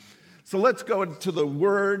So let's go to the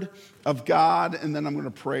Word of God, and then I'm going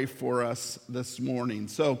to pray for us this morning.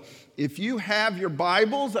 So if you have your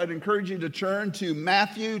Bibles, I'd encourage you to turn to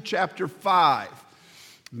Matthew chapter 5.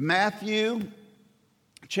 Matthew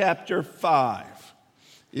chapter 5.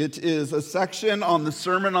 It is a section on the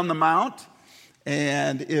Sermon on the Mount.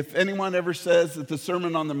 And if anyone ever says that the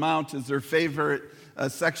Sermon on the Mount is their favorite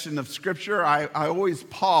section of Scripture, I always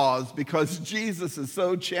pause because Jesus is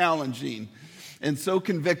so challenging and so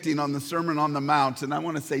convicting on the Sermon on the Mount. And I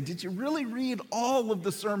want to say, did you really read all of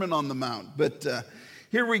the Sermon on the Mount? But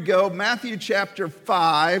here we go, Matthew chapter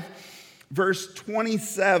 5, verse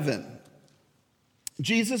 27.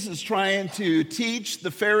 Jesus is trying to teach the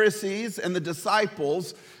Pharisees and the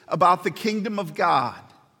disciples about the kingdom of God.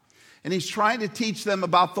 And he's trying to teach them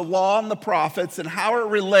about the law and the prophets and how it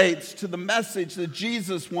relates to the message that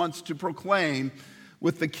Jesus wants to proclaim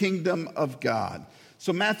with the kingdom of God.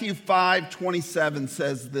 So Matthew 5:27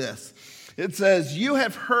 says this. It says, "You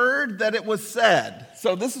have heard that it was said."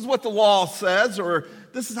 So this is what the law says, or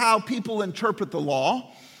this is how people interpret the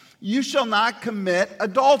law. "You shall not commit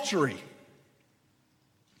adultery.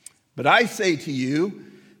 But I say to you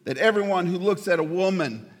that everyone who looks at a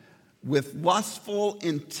woman with lustful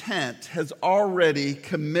intent has already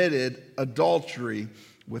committed adultery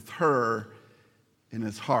with her in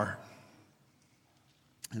his heart."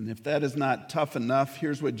 And if that is not tough enough,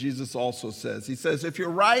 here's what Jesus also says. He says, "If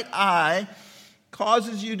your right eye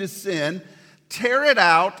causes you to sin, tear it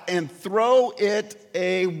out and throw it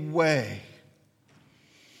away.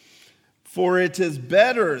 For it is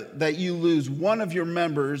better that you lose one of your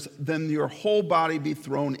members than your whole body be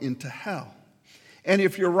thrown into hell. And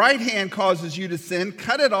if your right hand causes you to sin,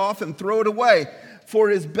 cut it off and throw it away. For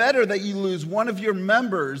it is better that you lose one of your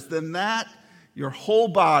members than that your whole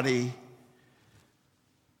body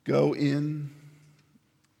go into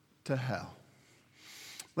hell."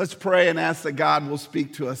 Let's pray and ask that God will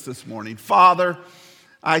speak to us this morning. Father,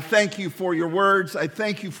 I thank you for your words. I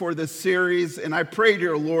thank you for this series. And I pray,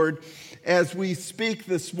 dear Lord, as we speak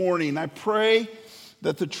this morning, I pray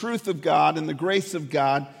that the truth of God and the grace of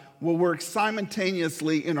God will work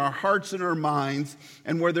simultaneously in our hearts and our minds.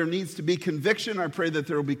 And where there needs to be conviction, I pray that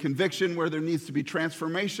there will be conviction. Where there needs to be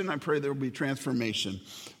transformation, I pray there will be transformation.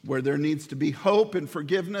 Where there needs to be hope and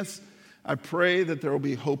forgiveness, I pray that there will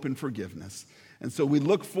be hope and forgiveness. And so we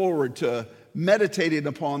look forward to meditating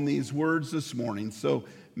upon these words this morning. So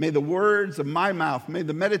may the words of my mouth, may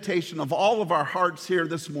the meditation of all of our hearts here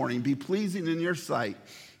this morning be pleasing in your sight.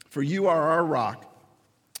 For you are our rock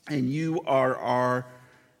and you are our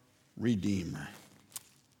Redeemer.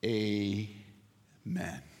 Amen.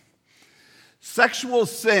 Sexual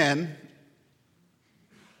sin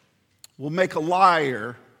will make a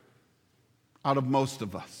liar out of most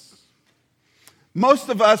of us. Most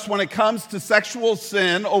of us, when it comes to sexual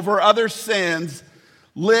sin over other sins,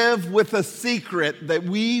 live with a secret that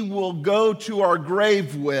we will go to our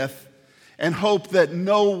grave with and hope that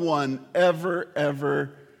no one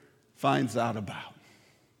ever finds out about.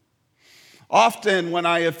 Often when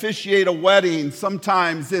I officiate a wedding,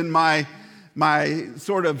 sometimes in my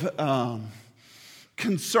sort of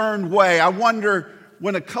concerned way, I wonder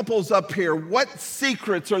when a couple's up here, what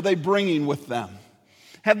secrets are they bringing with them?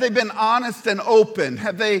 Have they been honest and open?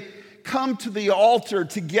 Have they come to the altar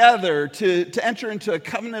together to enter into a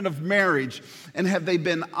covenant of marriage? And have they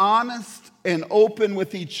been honest and open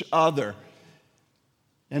with each other?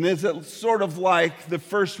 And is it sort of like the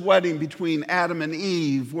first wedding between Adam and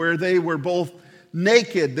Eve, where they were both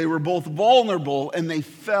naked, they were both vulnerable, and they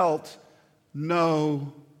felt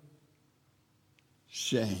no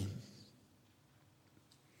shame?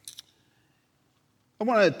 I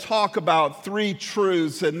want to talk about three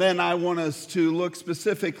truths, and then I want us to look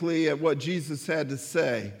specifically at what Jesus had to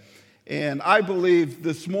say. And I believe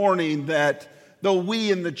this morning that though we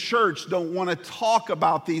in the church don't want to talk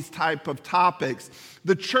about these type of topics,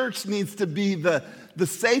 the church needs to be the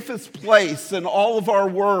safest place in all of our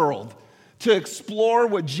world to explore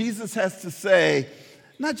what Jesus has to say,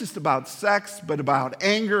 not just about sex, but about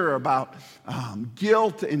anger, about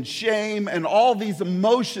guilt and shame, and all these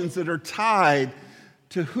emotions that are tied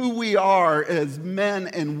to who we are as men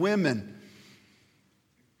and women,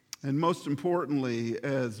 and most importantly,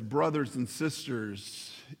 as brothers and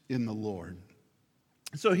sisters in the Lord.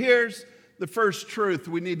 So here's the first truth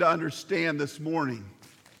we need to understand this morning.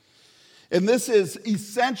 And this is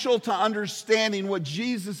essential to understanding what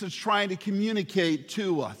Jesus is trying to communicate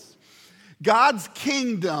to us. God's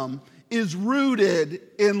kingdom is rooted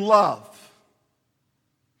in love.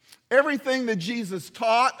 Everything that Jesus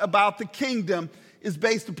taught about the kingdom is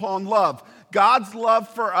based upon love. God's love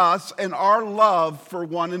for us and our love for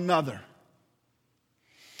one another.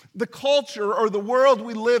 The culture or the world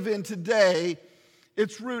we live in today,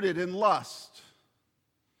 it's rooted in lust.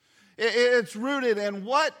 It's rooted in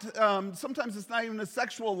sometimes it's not even a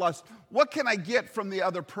sexual lust. What can I get from the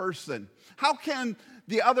other person? How can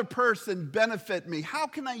the other person benefit me? How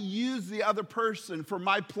can I use the other person for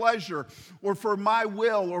my pleasure or for my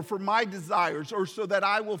will or for my desires or so that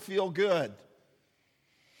I will feel good?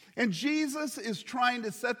 And Jesus is trying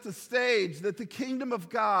to set the stage that the kingdom of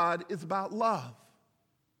God is about love.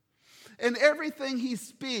 And everything he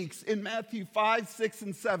speaks in Matthew 5, 6,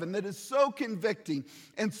 and 7 that is so convicting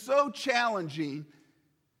and so challenging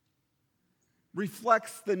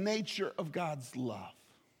reflects the nature of God's love.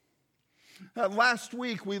 Last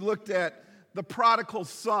week we looked at the prodigal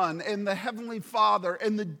son and the heavenly Father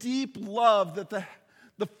and the deep love that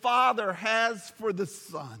the Father has for the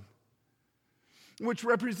Son, which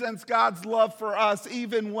represents God's love for us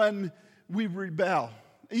even when we rebel.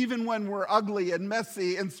 Even when we're ugly and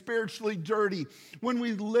messy and spiritually dirty, when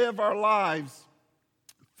we live our lives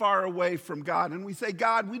far away from God. And we say,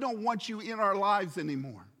 God, we don't want you in our lives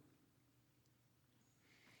anymore.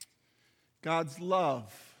 God's love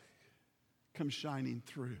comes shining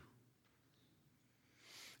through.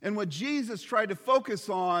 And what Jesus tried to focus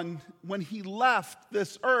on when he left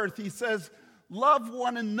this earth, he says, love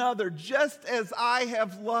one another just as I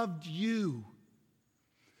have loved you.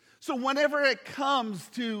 So whenever it comes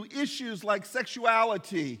to issues like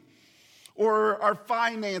sexuality or our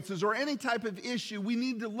finances or any type of issue, we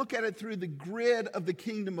need to look at it through the grid of the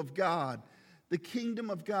kingdom of God. The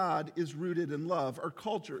kingdom of God is rooted in love. Our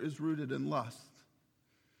culture is rooted in lust.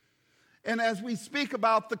 And as we speak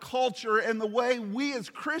about the culture and the way we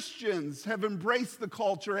as Christians have embraced the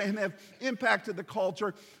culture and have impacted the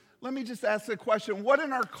culture, let me just ask the question, what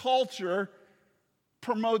in our culture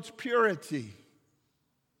promotes purity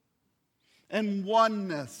and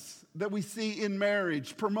oneness that we see in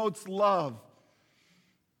marriage, promotes love?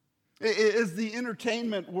 Is the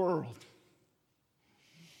entertainment world,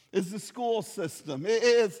 is the school system,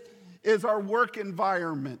 is our work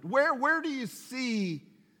environment. Where do you see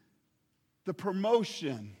the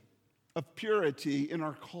promotion of purity in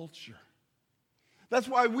our culture? That's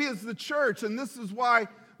why we as the church, and this is why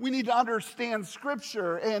we need to understand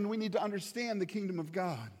Scripture and we need to understand the kingdom of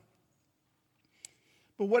God.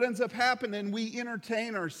 But what ends up happening, we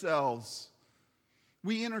entertain ourselves.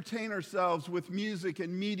 We entertain ourselves with music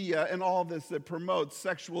and media and all this that promotes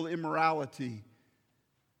sexual immorality.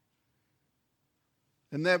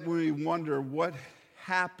 And then we wonder what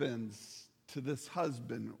happens to this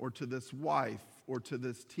husband or to this wife or to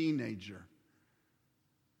this teenager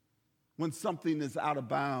when something is out of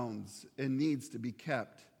bounds and needs to be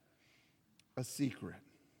kept a secret.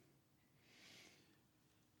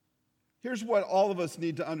 Here's what all of us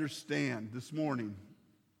need to understand this morning.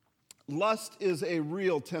 Lust is a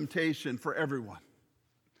real temptation for everyone.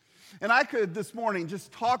 And I could this morning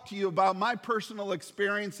just talk to you about my personal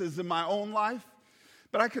experiences in my own life,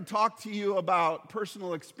 but I could talk to you about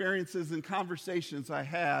personal experiences and conversations I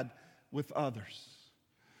had with others.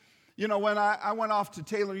 You know, when I went off to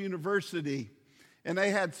Taylor University and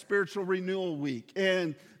they had Spiritual Renewal Week,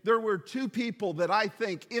 and there were two people that I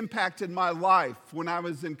think impacted my life when I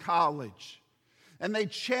was in college, and they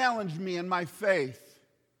challenged me in my faith.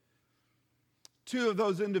 Two of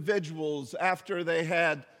those individuals, after they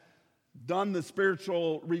had done the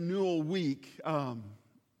Spiritual Renewal Week,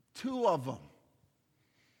 two of them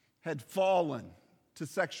had fallen to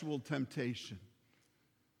sexual temptation.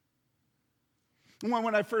 And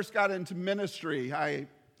when I first got into ministry, I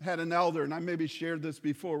had an elder, and I maybe shared this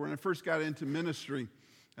before. When I first got into ministry,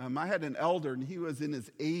 I had an elder, and he was in his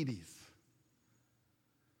 80s.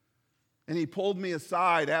 And he pulled me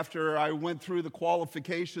aside after I went through the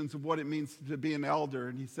qualifications of what it means to be an elder,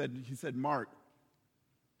 and he said, Mark,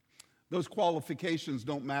 those qualifications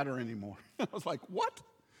don't matter anymore. I was like, what?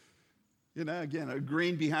 You know, again, a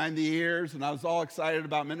green behind the ears, and I was all excited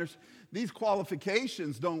about ministry. These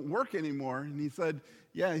qualifications don't work anymore. And he said,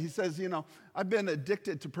 yeah, he says, you know, I've been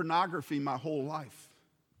addicted to pornography my whole life.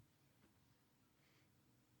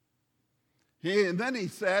 And then he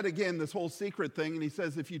said, again, this whole secret thing, and he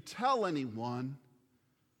says, if you tell anyone,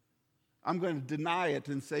 I'm going to deny it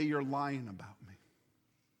and say you're lying about me.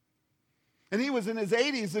 And he was in his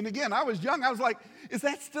 80s, and again, I was young. I was like, is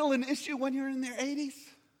that still an issue when you're in their 80s?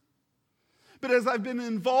 But as I've been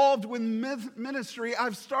involved with ministry,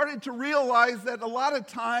 I've started to realize that a lot of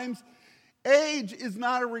times, age is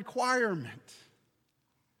not a requirement.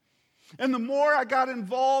 And the more I got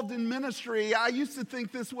involved in ministry, I used to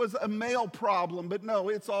think this was a male problem, but no,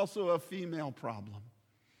 it's also a female problem.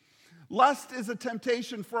 Lust is a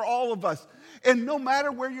temptation for all of us. And no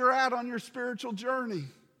matter where you're at on your spiritual journey,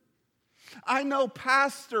 I know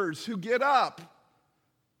pastors who get up,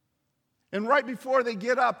 and right before they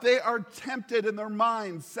get up, they are tempted in their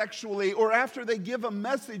minds sexually, or after they give a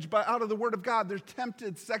message out of the Word of God, they're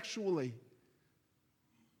tempted sexually.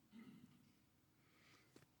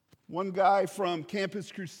 One guy from Campus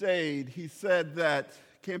Crusade, he said that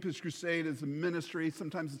Campus Crusade is a ministry,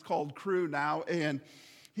 sometimes it's called Cru now, and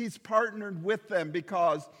he's partnered with them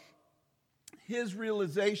because his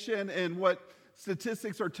realization and what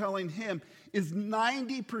statistics are telling him is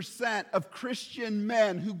 90% of Christian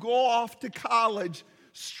men who go off to college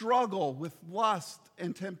struggle with lust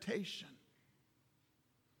and temptation.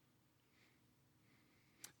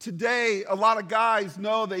 Today, a lot of guys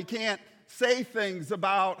know they can't say things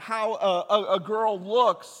about how a girl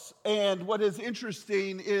looks, and what is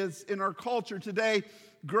interesting is in our culture today,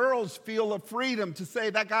 girls feel a freedom to say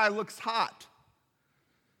that guy looks hot,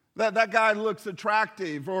 that guy looks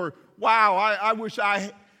attractive, or wow, I wish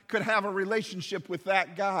I could have a relationship with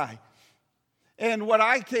that guy. And what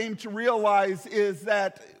I came to realize is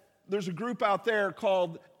that there's a group out there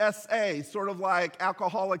called SA, sort of like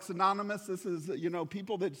Alcoholics Anonymous. This is,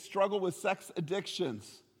 people that struggle with sex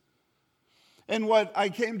addictions. And what I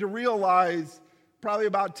came to realize probably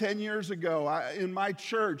about 10 years ago, in my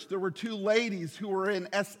church, there were 2 ladies who were in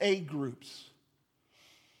SA groups.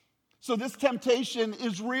 So this temptation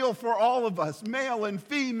is real for all of us, male and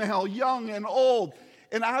female, young and old.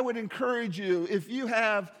 And I would encourage you, if you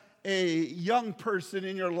have a young person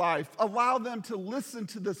in your life, allow them to listen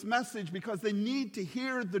to this message because they need to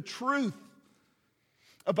hear the truth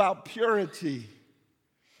about purity.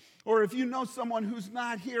 Or if you know someone who's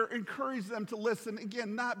not here, encourage them to listen.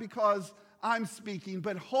 Again, not because I'm speaking,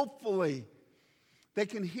 but hopefully they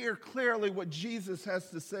can hear clearly what Jesus has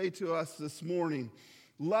to say to us this morning.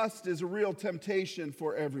 Lust is a real temptation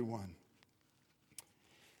for everyone.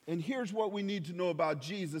 And here's what we need to know about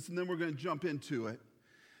Jesus, and then we're going to jump into it.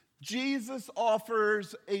 Jesus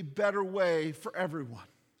offers a better way for everyone.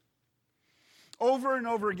 Over and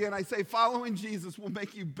over again, I say following Jesus will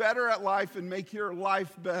make you better at life and make your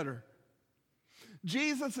life better.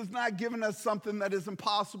 Jesus has not given us something that is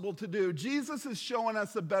impossible to do. Jesus is showing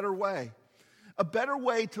us a better way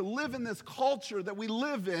to live in this culture that we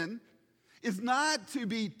live in is not to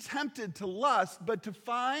be tempted to lust, but to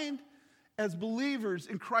find, as believers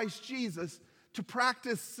in Christ Jesus, to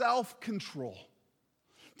practice self-control,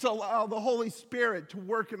 to allow the Holy Spirit to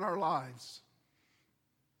work in our lives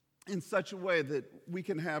in such a way that we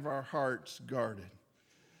can have our hearts guarded.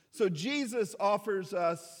 So Jesus offers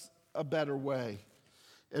us a better way,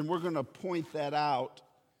 and we're going to point that out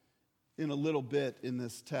in a little bit in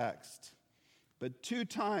this text. But 2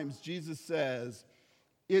 times Jesus says,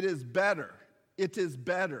 it is better. It is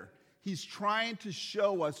better. He's trying to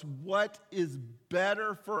show us what is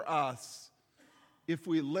better for us if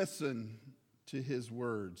we listen to his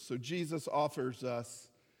words. So Jesus offers us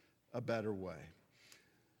a better way.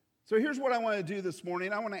 So here's what I want to do this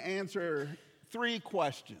morning. I want to answer 3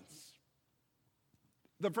 questions.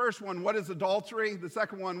 The first one, what is adultery? The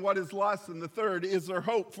second one, what is lust? And the third, is there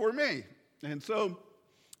hope for me? And so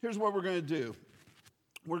here's what we're going to do.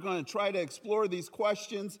 We're going to try to explore these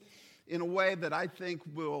questions in a way that I think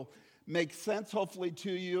will make sense, hopefully,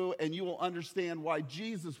 to you, and you will understand why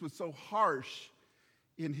Jesus was so harsh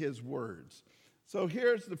in his words. So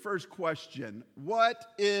here's the first question. What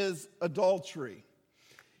is adultery?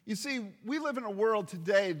 You see, we live in a world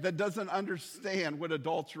today that doesn't understand what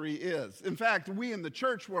adultery is. In fact, we in the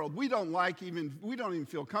church world, we don't even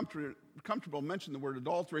feel comfortable mentioning the word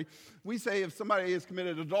adultery. We say if somebody has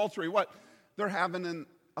committed adultery, what? They're having an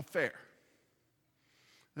affair.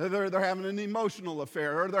 They're having an emotional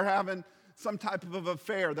affair, or they're having some type of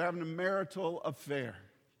affair. They're having a marital affair.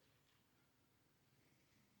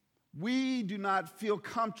 We do not feel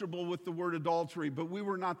comfortable with the word adultery, but we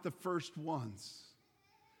were not the first ones.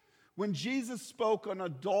 When Jesus spoke on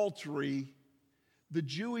adultery, the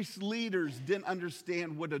Jewish leaders didn't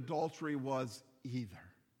understand what adultery was either.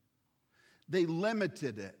 They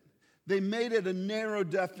limited it. They made it a narrow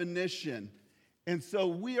definition. And so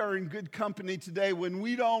we are in good company today when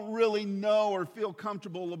we don't really know or feel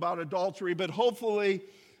comfortable about adultery, but hopefully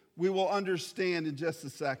we will understand in just a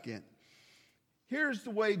second. Here's the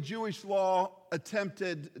way Jewish law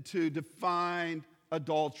attempted to define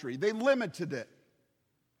adultery. They limited it.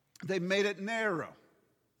 They made it narrow.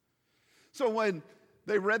 So when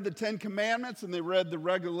they read the 10 Commandments and they read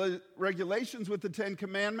the regulations with the 10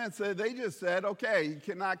 Commandments, they just said, okay, you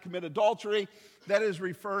cannot commit adultery. That is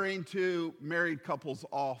referring to married couples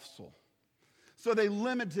also. So they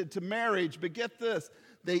limited to marriage, but get this,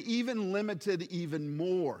 they even limited even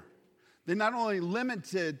more. They not only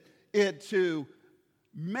limited it to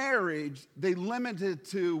marriage, they limit it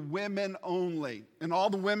to women only. And all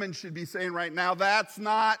the women should be saying right now,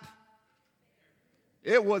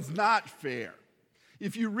 it was not fair.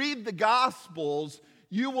 If you read the Gospels,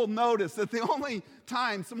 you will notice that the only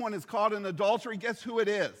time someone is caught in adultery, guess who it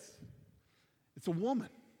is? It's a woman.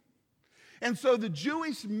 And so the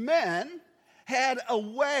Jewish men had a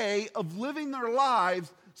way of living their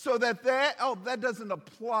lives so that doesn't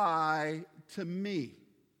apply to me.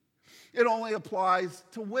 It only applies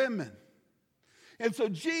to women. And so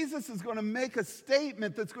Jesus is going to make a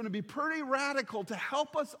statement that's going to be pretty radical to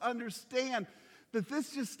help us understand that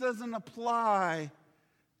this just doesn't apply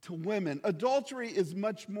to women. Adultery is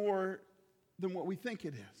much more than what we think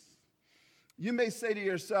it is. You may say to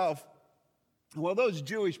yourself, well, those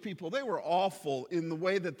Jewish people, they were awful in the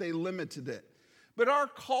way that they limited it. But our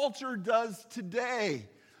culture does today.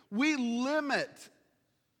 We limit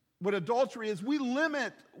what adultery is. We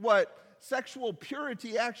limit what sexual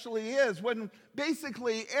purity actually is, when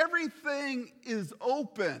basically everything is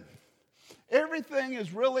open. Everything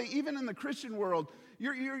is really, even in the Christian world,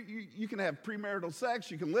 you can have premarital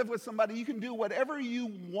sex, you can live with somebody, you can do whatever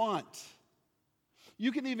you want.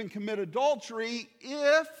 You can even commit adultery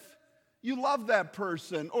if you love that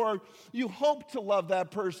person, or you hope to love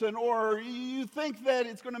that person, or you think that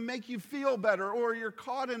it's going to make you feel better, or you're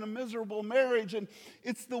caught in a miserable marriage and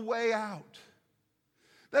it's the way out.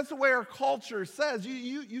 That's the way our culture says.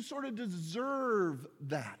 You sort of deserve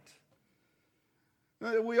that.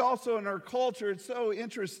 We also, in our culture, it's so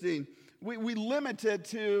interesting, we limit it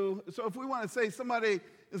to, so if we want to say somebody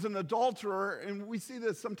is an adulterer, and we see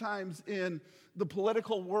this sometimes in the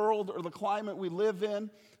political world or the climate we live in.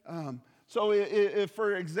 So if,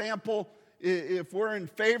 for example, if we're in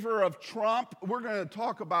favor of Trump, we're going to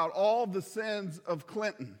talk about all the sins of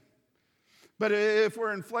Clinton. But if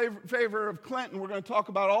we're in favor of Clinton, we're going to talk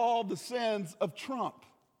about all the sins of Trump.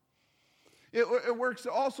 It works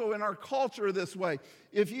also in our culture this way.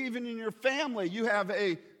 If even in your family you have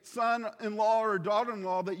a son-in-law or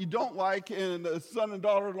daughter-in-law that you don't like and a son and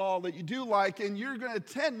daughter-in-law that you do like, and you're going to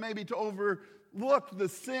tend maybe to overlook the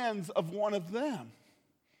sins of one of them.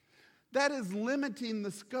 That is limiting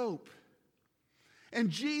the scope. And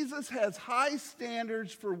Jesus has high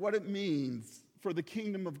standards for what it means for the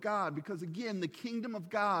kingdom of God, because again, the kingdom of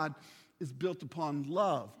God is built upon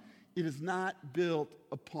love. It is not built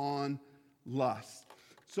upon lust.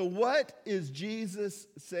 So what is Jesus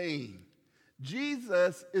saying?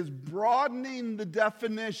 Jesus is broadening the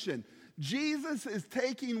definition. Jesus is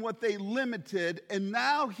taking what they limited, and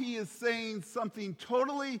now he is saying something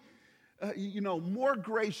totally, more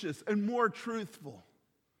gracious and more truthful.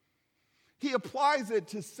 He applies it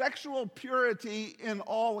to sexual purity in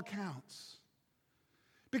all accounts.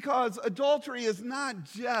 Because adultery is not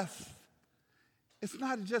just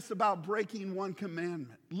about breaking one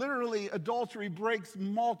commandment. Literally, adultery breaks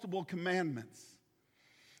multiple commandments.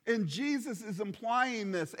 And Jesus is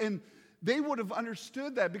implying this, and they would have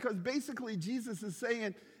understood that, because basically Jesus is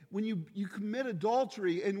saying when you commit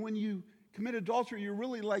adultery, and when you commit adultery, you're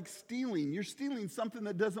really like stealing. You're stealing something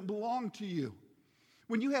that doesn't belong to you.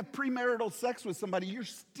 When you have premarital sex with somebody, you're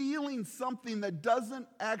stealing something that doesn't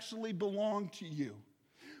actually belong to you.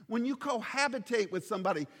 When you cohabitate with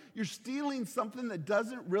somebody, you're stealing something that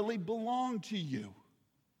doesn't really belong to you.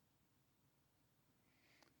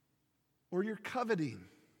 Or you're coveting.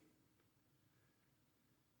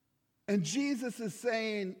 And Jesus is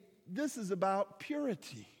saying, this is about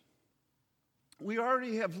purity. We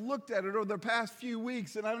already have looked at it over the past few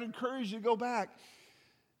weeks, and I would encourage you to go back.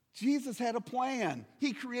 Jesus had a plan.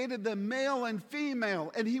 He created them male and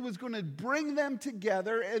female, and he was going to bring them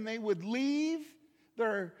together, and they would leave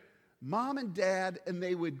their mom and dad, and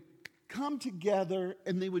they would come together,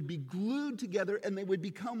 and they would be glued together, and they would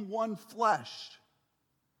become one flesh.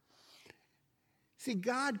 See,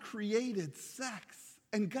 God created sex,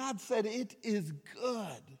 and God said it is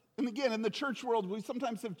good. And again, in the church world, we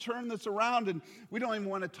sometimes have turned this around, and we don't even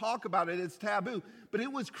want to talk about it. It's taboo. But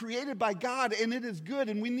it was created by God, and it is good,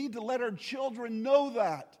 and we need to let our children know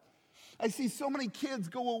that. I see so many kids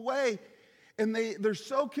go away, and they're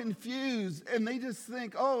so confused, and they just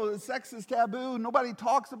think, oh, sex is taboo. Nobody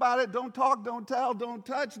talks about it. Don't talk, don't tell, don't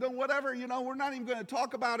touch, don't whatever. We're not even going to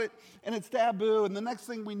talk about it, and it's taboo. And the next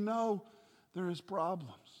thing we know, there is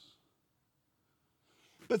problems.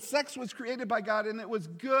 But sex was created by God, and it was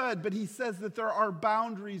good, but he says that there are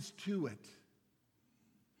boundaries to it.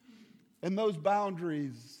 And those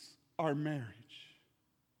boundaries are marriage.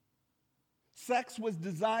 Sex was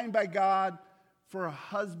designed by God for a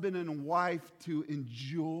husband and a wife to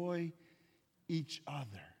enjoy each other.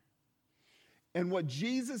 And what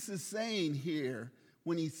Jesus is saying here,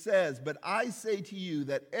 when he says, "But I say to you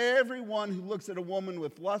that everyone who looks at a woman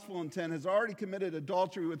with lustful intent has already committed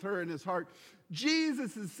adultery with her in his heart."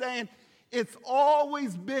 Jesus is saying it's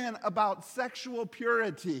always been about sexual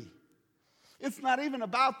purity. It's not even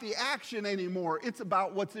about the action anymore. It's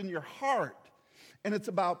about what's in your heart. And it's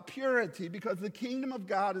about purity, because the kingdom of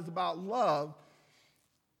God is about love.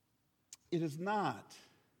 It is not.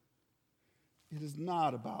 It is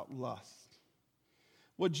not about lust.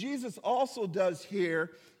 What Jesus also does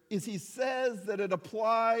here is he says that it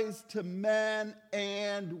applies to men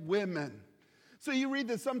and women. So you read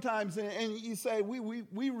this sometimes and you say,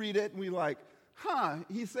 we read it and we like,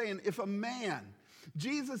 he's saying if a man,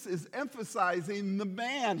 Jesus is emphasizing the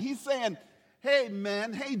man. He's saying, hey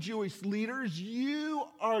men, hey Jewish leaders, you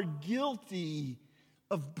are guilty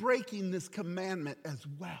of breaking this commandment as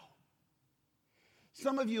well.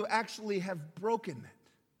 Some of you actually have broken it.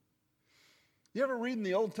 You ever read in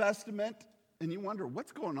the Old Testament and you wonder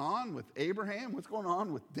what's going on with Abraham, what's going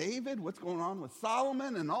on with David, what's going on with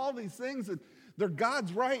Solomon and all these things, and they're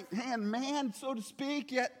God's right-hand man, so to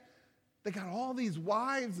speak, yet they got all these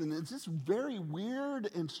wives, and it's just very weird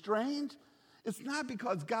and strange. It's not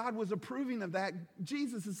because God was approving of that.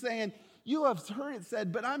 Jesus is saying, you have heard it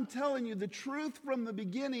said, but I'm telling you the truth from the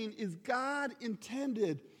beginning is God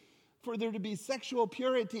intended for there to be sexual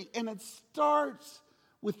purity, and it starts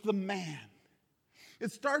with the man.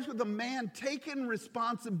 It starts with a man taking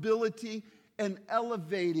responsibility and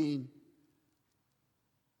elevating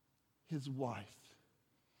his wife.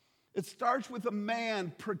 It starts with a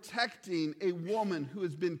man protecting a woman who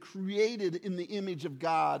has been created in the image of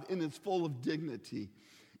God and is full of dignity.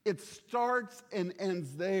 It starts and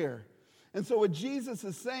ends there. And so what Jesus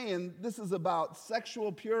is saying, this is about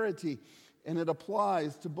sexual purity, and it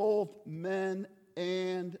applies to both men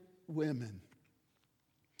and women.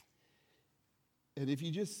 And if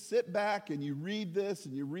you just sit back and you read this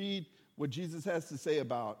and you read what Jesus has to say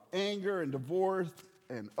about anger and divorce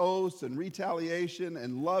and oaths and retaliation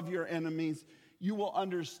and love your enemies, you will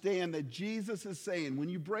understand that Jesus is saying when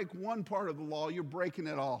you break one part of the law, you're breaking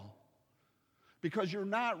it all. Because you're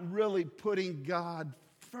not really putting God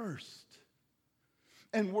first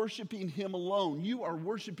and worshiping him alone. You are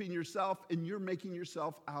worshiping yourself and you're making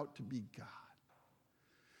yourself out to be God.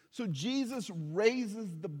 So Jesus raises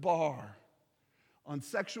the bar on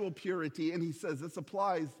sexual purity, and he says this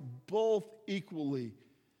applies both equally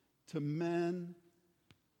to men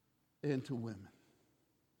and to women.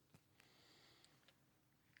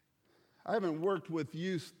 I haven't worked with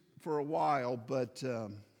youth for a while, but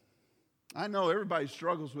I know everybody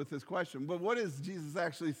struggles with this question. But what is Jesus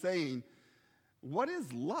actually saying? What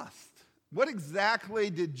is lust? What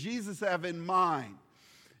exactly did Jesus have in mind?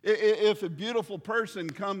 If a beautiful person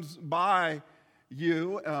comes by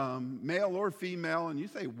you, male or female, and you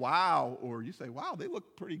say, wow, or you say, wow, they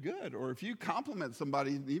look pretty good. Or if you compliment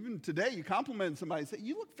somebody, even today you compliment somebody and say,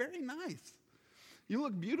 you look very nice. You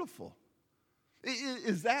look beautiful.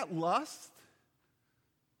 Is that lust?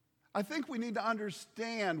 I think we need to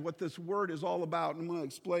understand what this word is all about, and I'm going to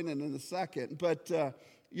explain it in a second. But,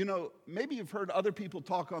 maybe you've heard other people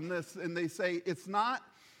talk on this, and they say it's not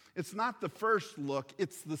the first look,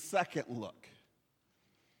 it's the second look.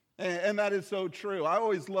 And that is so true. I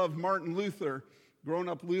always loved Martin Luther, grown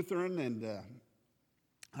up Lutheran, and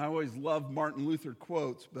I always loved Martin Luther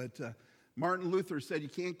quotes. But Martin Luther said you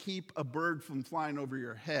can't keep a bird from flying over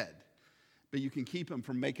your head, but you can keep him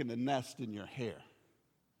from making a nest in your hair.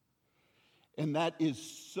 And that is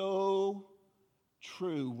so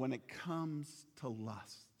true when it comes to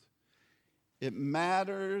lust. It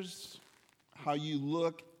matters how you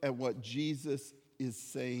look at what Jesus is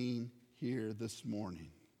saying here this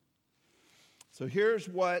morning. So here's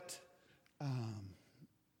what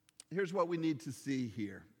we need to see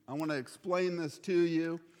here. I want to explain this to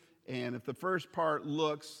you, and if the first part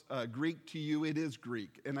looks Greek to you, it is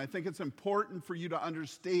Greek. And I think it's important for you to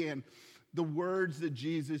understand the words that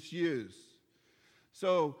Jesus used.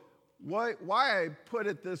 So why I put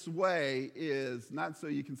it this way is not so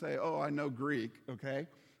you can say, oh, I know Greek, okay?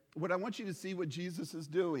 What I want you to see what Jesus is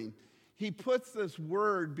doing. He puts this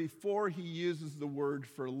word before he uses the word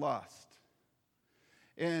for lust.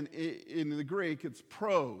 And in the Greek, it's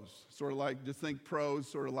pros, sort of like, just think pros,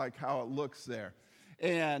 sort of like how it looks there.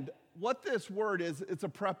 And what this word is, it's a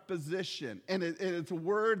preposition. And it's a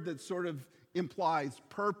word that sort of implies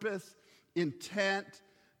purpose, intent,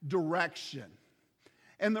 direction.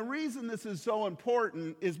 And the reason this is so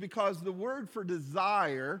important is because the word for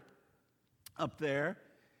desire up there,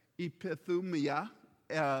 epithumia,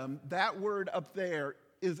 that word up there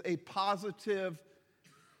is a positive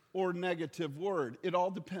or negative word. It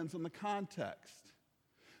all depends on the context.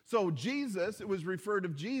 So Jesus, it was referred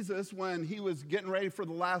of Jesus when he was getting ready for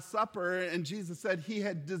the Last Supper, and Jesus said he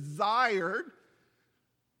had desired,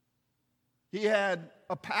 he had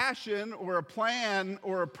a passion or a plan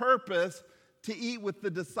or a purpose to eat with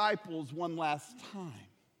the disciples one last time.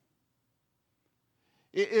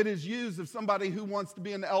 It is used of somebody who wants to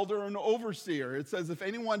be an elder or an overseer. It says, if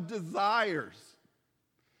anyone desires.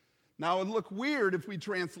 Now, it would look weird if we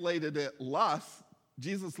translated it lust.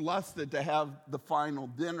 Jesus lusted to have the final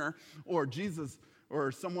dinner, or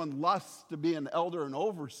someone lusts to be an elder and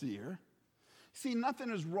overseer. See, nothing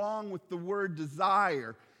is wrong with the word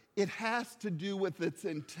desire. It has to do with its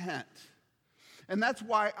intent. And that's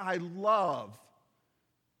why I love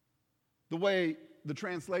the way the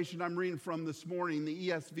translation I'm reading from this morning, the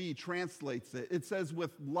ESV, translates it. It says,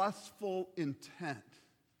 with lustful intent.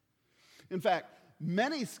 In fact,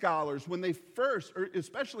 many scholars, when they first, or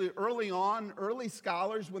especially early on, early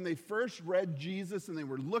scholars, when they first read Jesus and they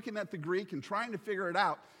were looking at the Greek and trying to figure it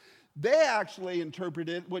out, they actually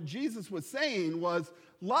interpreted what Jesus was saying was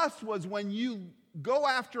lust was when you go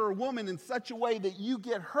after a woman in such a way that you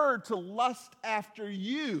get her to lust after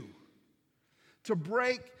you, to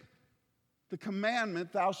break the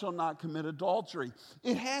commandment, thou shalt not commit adultery.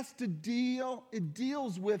 It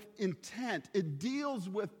deals with intent. It deals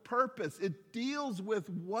with purpose. It deals with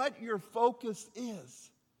what your focus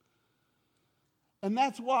is. And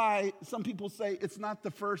that's why some people say it's not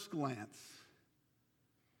the first glance.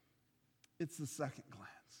 It's the second glance.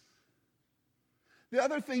 The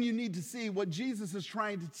other thing you need to see, what Jesus is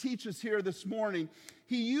trying to teach us here this morning,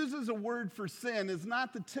 he uses a word for sin. It's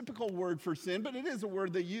not the typical word for sin, but it is a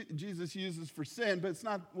word that Jesus uses for sin, but it's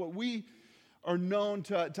not what we are known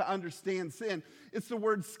to understand sin. It's the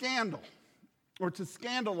word scandal, or to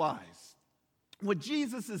scandalize. What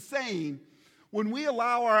Jesus is saying, when we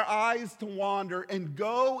allow our eyes to wander and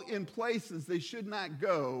go in places they should not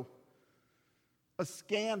go, a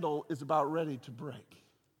scandal is about ready to break.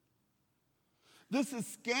 This is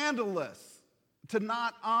scandalous to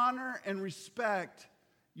not honor and respect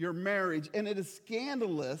your marriage. And it is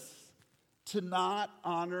scandalous to not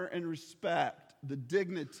honor and respect the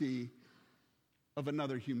dignity of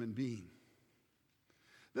another human being.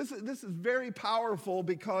 This is very powerful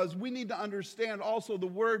because we need to understand also the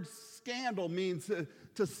word scandal means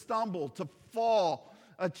to stumble, to fall,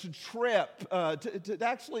 to trip, to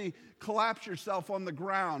actually collapse yourself on the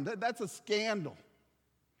ground. That's a scandal.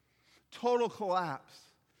 Total collapse.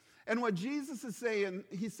 And what Jesus is saying,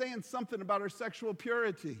 he's saying something about our sexual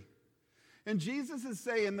purity. And Jesus is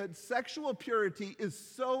saying that sexual purity is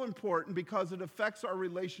so important because it affects our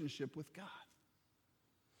relationship with God.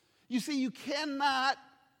 You see, you cannot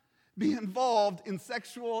be involved in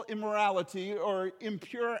sexual immorality or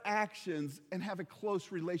impure actions and have a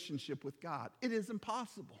close relationship with God. It is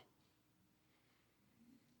impossible.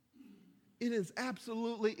 It is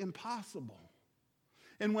absolutely impossible.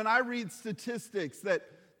 And when I read statistics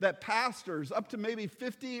that pastors, up to maybe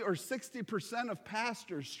 50 or 60% of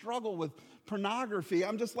pastors struggle with pornography,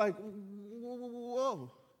 I'm just like,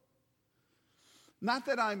 whoa. Not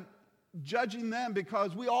that I'm judging them,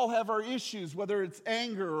 because we all have our issues, whether it's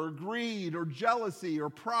anger or greed or jealousy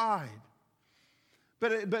or pride.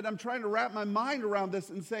 But I'm trying to wrap my mind around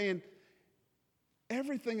this and saying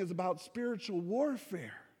everything is about spiritual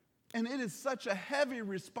warfare. And it is such a heavy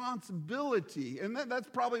responsibility. And that's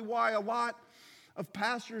probably why a lot of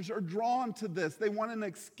pastors are drawn to this. They want an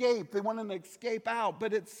escape. They want an escape out.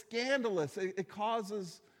 But it's scandalous. It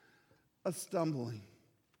causes a stumbling.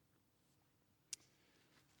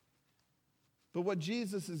 But what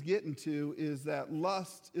Jesus is getting to is that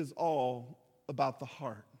lust is all about the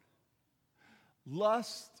heart.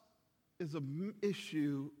 Lust is an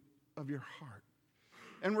issue of your heart.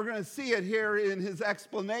 And we're going to see it here in his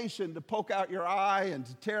explanation, to poke out your eye and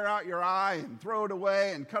to tear out your eye and throw it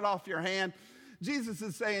away and cut off your hand. Jesus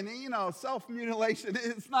is saying, self-mutilation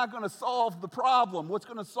is not going to solve the problem. What's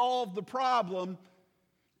going to solve the problem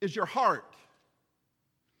is your heart.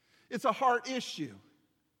 It's a heart issue.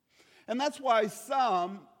 And that's why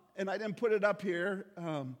some, and I didn't put it up here,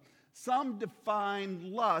 some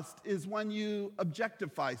define lust is when you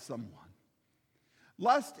objectify someone.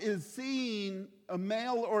 Lust is seeing a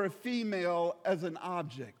male or a female as an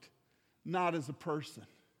object, not as a person.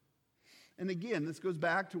 And again, this goes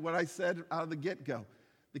back to what I said out of the get-go.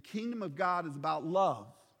 The kingdom of God is about love.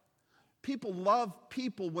 People love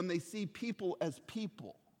people when they see people as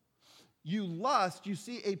people. You lust, you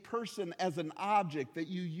see a person as an object that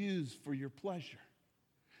you use for your pleasure.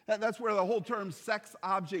 That's where the whole term sex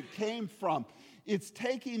object came from. It's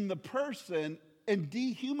taking the person and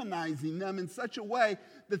dehumanizing them in such a way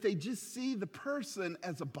that they just see the person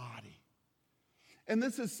as a body. And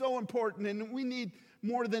this is so important, and we need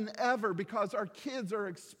more than ever because our kids are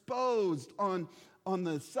exposed on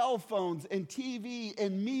the cell phones and TV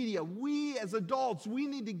and media. We as adults, we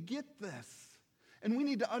need to get this, and we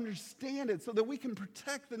need to understand it so that we can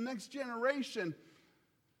protect the next generation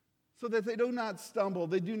so that they do not stumble,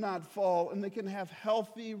 they do not fall, and they can have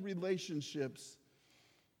healthy relationships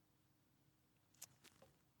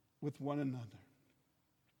with one another.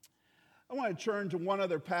 I want to turn to one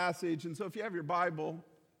other passage, and so if you have your Bible,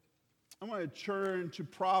 I want to turn to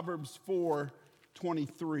Proverbs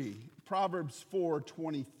 4:23. Proverbs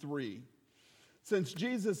 4:23. Since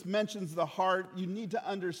Jesus mentions the heart, you need to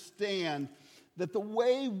understand that the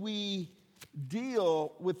way we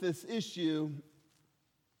deal with this issue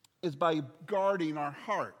is by guarding our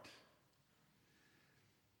heart.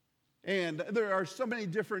 And there are so many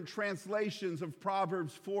different translations of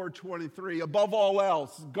Proverbs 4:23. Above all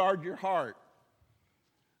else, guard your heart.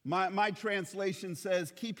 My translation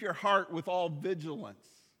says, keep your heart with all vigilance.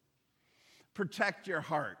 Protect your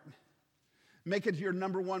heart. Make it your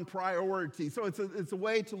number one priority. So it's a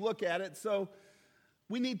way to look at it. So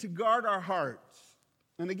we need to guard our hearts.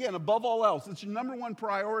 And again, above all else, it's your number one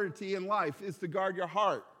priority in life is to guard your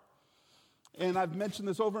heart. And I've mentioned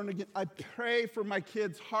this over and again. I pray for my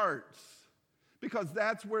kids' hearts because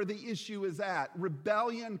that's where the issue is at.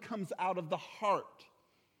 Rebellion comes out of the heart.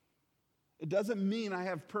 It doesn't mean I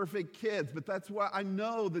have perfect kids, but that's why I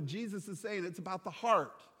know that Jesus is saying it's about the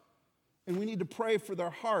heart. And we need to pray for their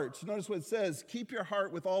hearts. Notice what it says, keep your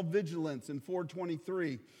heart with all vigilance in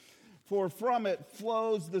 4:23. For from it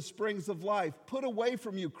flows the springs of life. Put away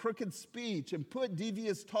from you crooked speech and put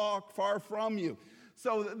devious talk far from you.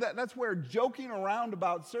 So that's where joking around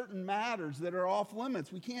about certain matters that are off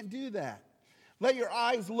limits, we can't do that. Let your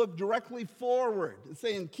eyes look directly forward. It's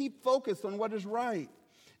saying keep focused on what is right.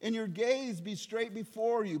 And your gaze be straight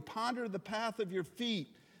before you. Ponder the path of your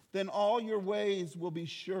feet. Then all your ways will be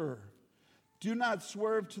sure. Do not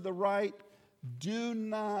swerve to the right. Do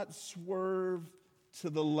not swerve to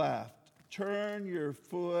the left. Turn your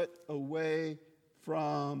foot away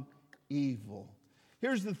from evil.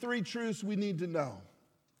 Here's the three truths we need to know.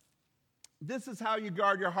 This is how you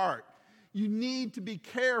guard your heart. You need to be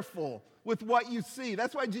careful with what you see.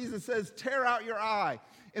 That's why Jesus says, tear out your eye.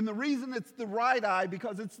 And the reason it's the right eye,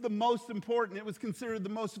 because it's the most important. It was considered the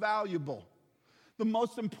most valuable. The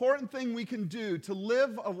most important thing we can do to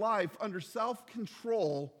live a life under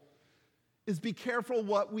self-control is be careful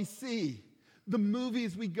what we see. The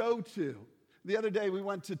movies we go to. The other day we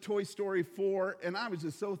went to Toy Story 4, and I was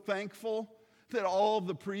just so thankful that all of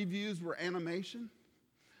the previews were animation.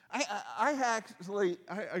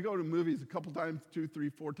 I go to movies a couple times, 2, 3,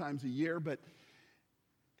 4 times a year, but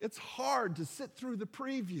it's hard to sit through the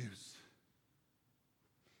previews.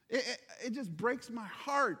 It just breaks my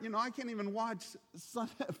heart. You know, I can't even watch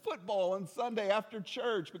football on Sunday after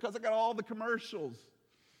church because I got all the commercials.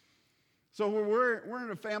 So we're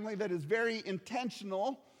in a family that is very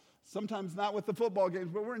intentional, sometimes not with the football games,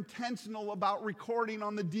 but we're intentional about recording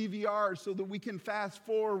on the DVR so that we can fast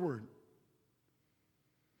forward.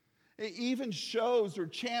 Even shows or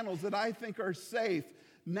channels that I think are safe.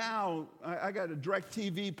 Now, I got a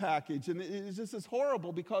DirecTV package, and it's just as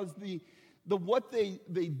horrible because what they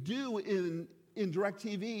do in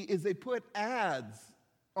DirecTV is they put ads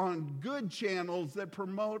on good channels that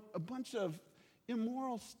promote a bunch of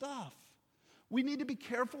immoral stuff. We need to be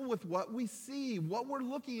careful with what we see, what we're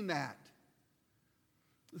looking at.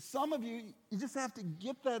 Some of you just have to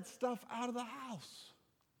get that stuff out of the house.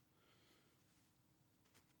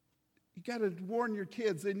 You got to warn your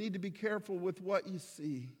kids, they need to be careful with what you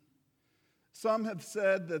see. Some have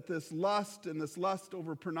said that this lust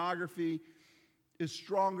over pornography is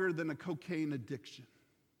stronger than a cocaine addiction.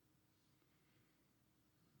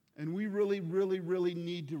 And we really, really, really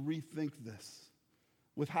need to rethink this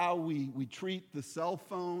with how we treat the cell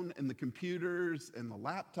phone and the computers and the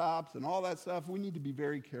laptops and all that stuff. We need to be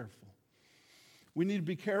very careful. We need to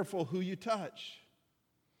be careful who you touch.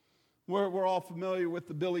 We're all familiar with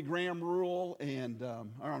the Billy Graham rule, and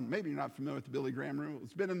or maybe you're not familiar with the Billy Graham rule.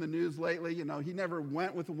 It's been in the news lately. You know, he never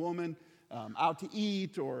went with a woman out to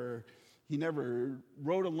eat, or he never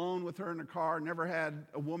rode alone with her in a car, never had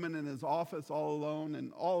a woman in his office all alone,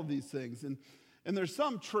 and all of these things. And there's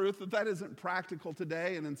some truth that isn't practical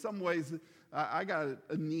today, and in some ways, I got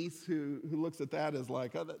a niece who looks at that as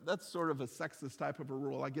like, oh, that's sort of a sexist type of a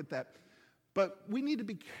rule. I get that. But we need to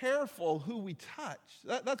be careful who we touch.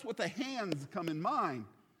 That's what the hands come in mind.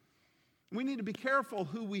 We need to be careful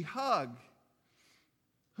who we hug,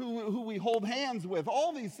 who we hold hands with.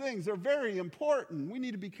 All these things are very important. We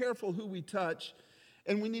need to be careful who we touch,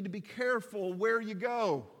 and we need to be careful where you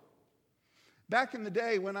go. Back in the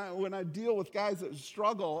day when I deal with guys that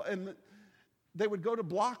struggle, and they would go to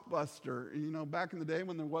Blockbuster, back in the day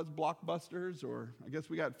when there was Blockbusters, or I guess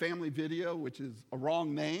we got Family Video, which is a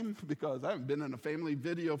wrong name because I haven't been in a Family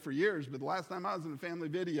Video for years, but the last time I was in a Family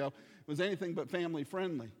Video, it was anything but family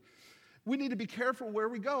friendly. We need to be careful where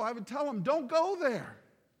we go. I would tell them, don't go there.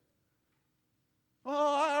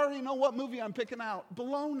 Oh, I already know what movie I'm picking out.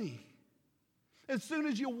 Baloney. As soon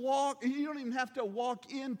as you walk, you don't even have to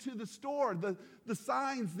walk into the store. The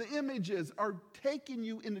signs, the images are taking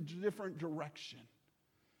you in a different direction.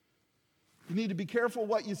 You need to be careful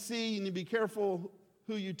what you see. You need to be careful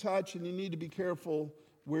who you touch, and you need to be careful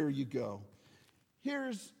where you go.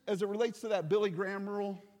 Here's, as it relates to that Billy Graham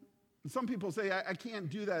rule, some people say, I can't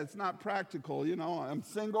do that. It's not practical. I'm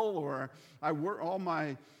single, or I work, all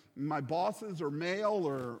my bosses are male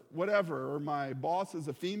or whatever, or my boss is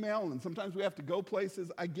a female, and sometimes we have to go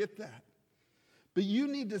places. I get that. But you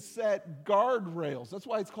need to set guardrails. That's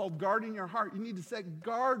why it's called guarding your heart. You need to set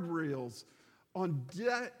guardrails on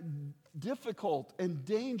difficult and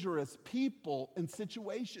dangerous people and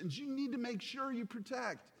situations. You need to make sure you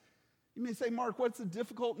protect. You may say, Mark, what's a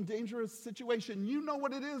difficult and dangerous situation? You know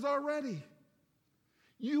what it is already.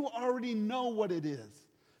 You already know what it is.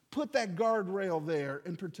 Put that guardrail there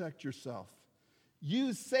and protect yourself.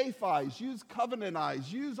 Use safe eyes, use covenant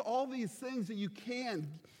eyes, use all these things that you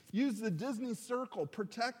can. Use the Disney circle.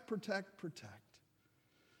 Protect, protect, protect.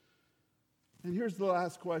 And here's the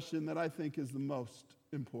last question that I think is the most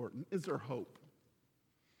important. Is there hope?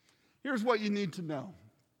 Here's what you need to know.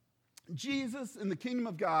 Jesus in the kingdom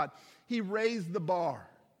of God, he raised the bar.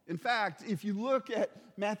 In fact, if you look at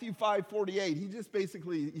Matthew 5:48, he just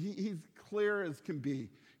basically, he's clear as can be.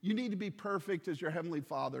 You need to be perfect as your heavenly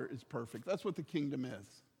Father is perfect. That's what the kingdom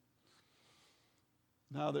is.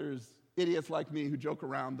 Now there's idiots like me who joke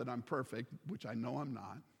around that I'm perfect, which I know I'm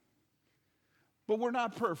not. But we're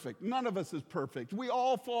not perfect. None of us is perfect. We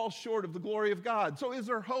all fall short of the glory of God. So is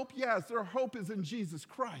there hope? Yes, their hope is in Jesus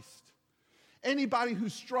Christ. Anybody who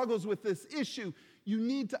struggles with this issue, you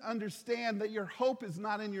need to understand that your hope is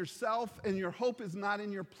not in yourself, and your hope is not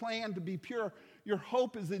in your plan to be pure. Your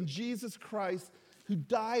hope is in Jesus Christ, who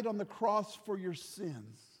died on the cross for your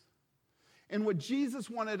sins. And what Jesus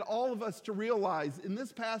wanted all of us to realize in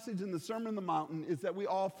this passage in the Sermon on the Mountain is that we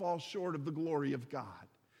all fall short of the glory of God.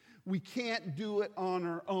 We can't do it on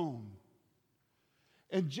our own.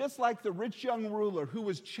 And just like the rich young ruler who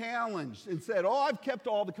was challenged and said, oh, I've kept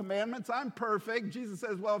all the commandments, I'm perfect. Jesus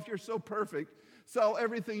says, well, if you're so perfect, sell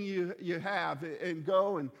everything you have and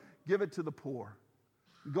go and give it to the poor.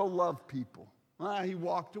 Go love people. He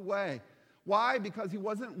walked away. Why? Because he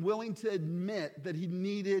wasn't willing to admit that he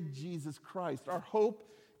needed Jesus Christ. Our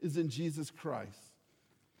hope is in Jesus Christ.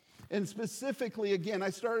 And specifically, again, I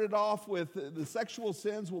started off with the sexual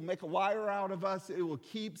sins will make a liar out of us. It will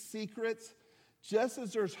keep secrets. Just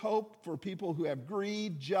as there's hope for people who have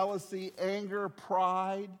greed, jealousy, anger,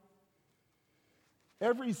 pride,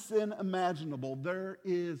 every sin imaginable, there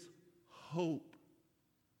is hope.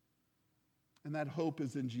 And that hope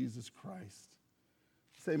is in Jesus Christ.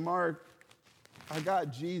 Say, Mark, I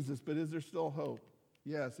got Jesus, but is there still hope?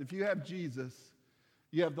 Yes, if you have Jesus,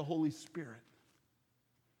 you have the Holy Spirit.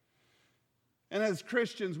 And as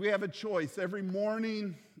Christians, we have a choice every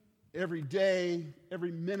morning, every day,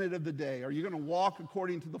 every minute of the day. Are you going to walk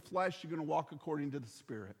according to the flesh? You're going to walk according to the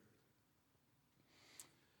Spirit.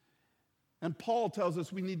 And Paul tells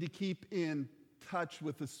us we need to keep in touch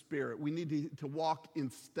with the Spirit. We need to walk in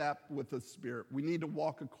step with the Spirit. We need to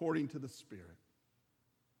walk according to the Spirit.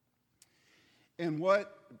 And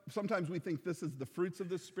sometimes we think this is the fruits of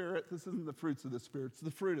the Spirit. This isn't the fruits of the Spirit. It's the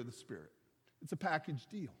fruit of the Spirit. It's a package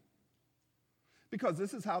deal. Because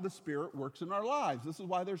this is how the Spirit works in our lives. This is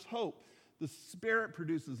why there's hope. The Spirit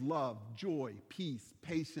produces love, joy, peace,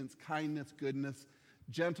 patience, kindness, goodness,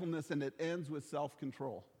 gentleness, and it ends with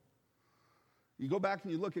self-control. You go back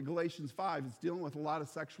and you look at Galatians 5, it's dealing with a lot of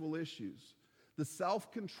sexual issues. The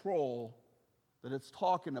self-control that it's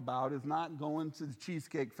talking about is not going to the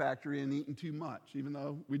Cheesecake Factory and eating too much, even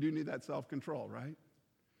though we do need that self-control, right?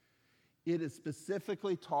 It is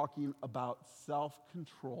specifically talking about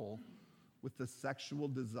self-control with the sexual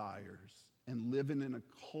desires and living in a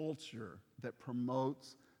culture that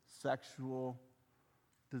promotes sexual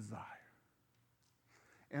desire.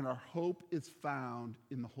 And our hope is found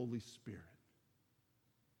in the Holy Spirit.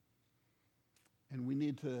 And we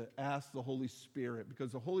need to ask the Holy Spirit,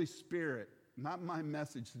 because the Holy Spirit, not my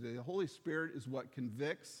message today, the Holy Spirit is what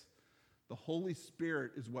convicts. The Holy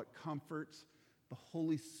Spirit is what comforts. The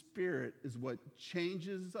Holy Spirit is what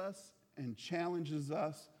changes us and challenges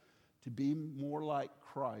us to be more like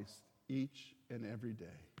Christ each and every day.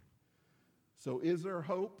 So is there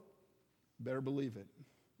hope? Better believe it.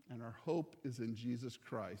 And our hope is in Jesus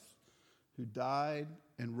Christ, who died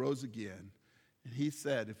and rose again. And he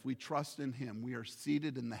said, if we trust in him, we are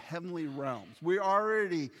seated in the heavenly realms. We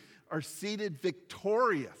already are seated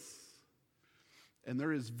victorious. And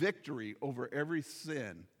there is victory over every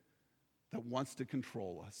sin that wants to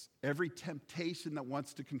control us, every temptation that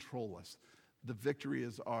wants to control us. The victory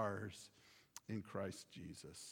is ours in Christ Jesus.